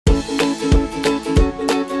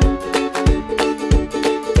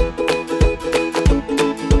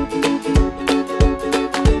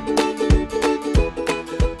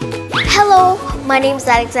My name's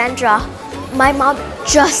Alexandra. My mom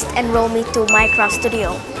just enrolled me to Minecraft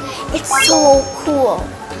Studio. It's so cool.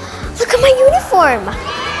 Look at my uniform.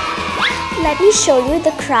 Let me show you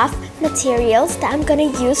the craft materials that I'm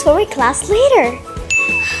gonna use for my class later.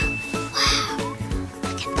 Wow,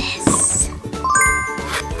 look at this.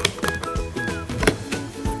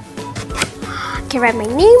 I can write my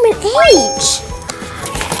name and age.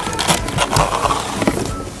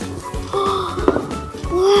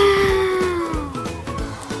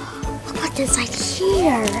 Inside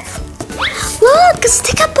here. Look, a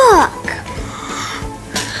sticker book.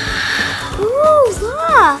 Ooh,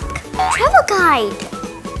 look. Travel guide.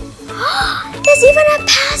 There's even a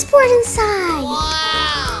passport inside.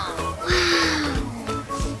 Wow.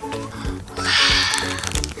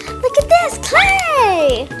 Look at this,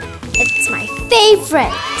 clay. It's my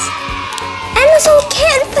favorite. And also a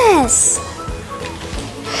canvas.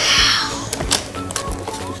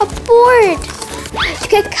 A board. You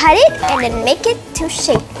can cut it and then make it to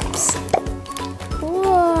shapes.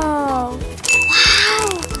 Whoa! Wow!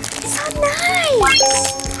 So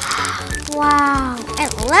nice! Wow!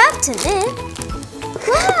 And left in it.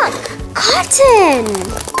 Look! Cotton!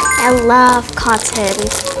 I love cotton.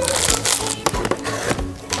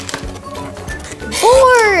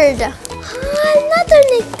 Board! Another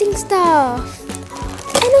knitting stuff.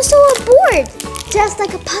 And also a board, just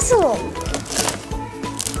like a puzzle.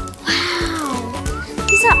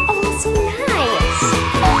 These are all so nice.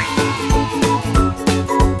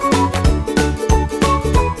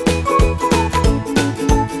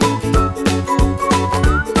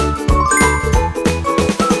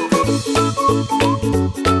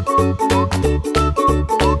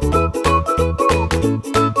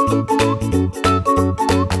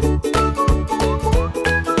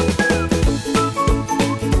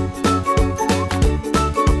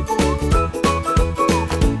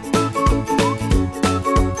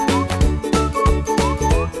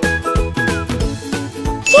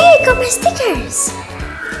 Got my stickers.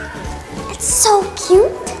 It's so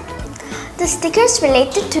cute. The stickers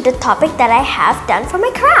related to the topic that I have done for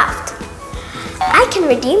my craft. I can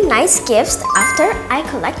redeem nice gifts after I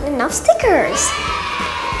collect enough stickers.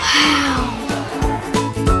 Wow.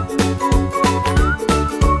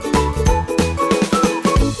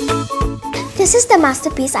 This is the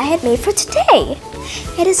masterpiece I had made for today.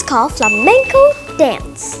 It is called Flamenco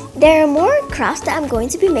Dance. There are more crafts that I'm going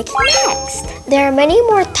to be making next. There are many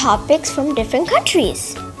more topics from different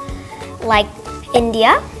countries, like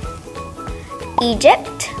India,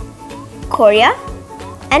 Egypt, Korea,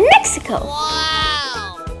 and Mexico.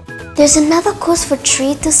 Wow! There's another course for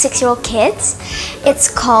 3 to 6-year-old kids. It's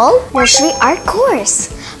called Nursery Art Course.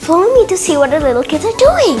 Follow me to see what the little kids are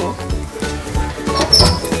doing.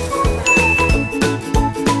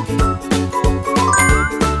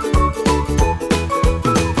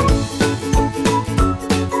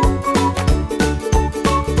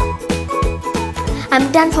 I'm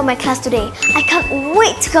done for my class today. I can't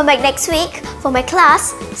wait to come back next week for my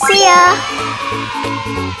class. See ya!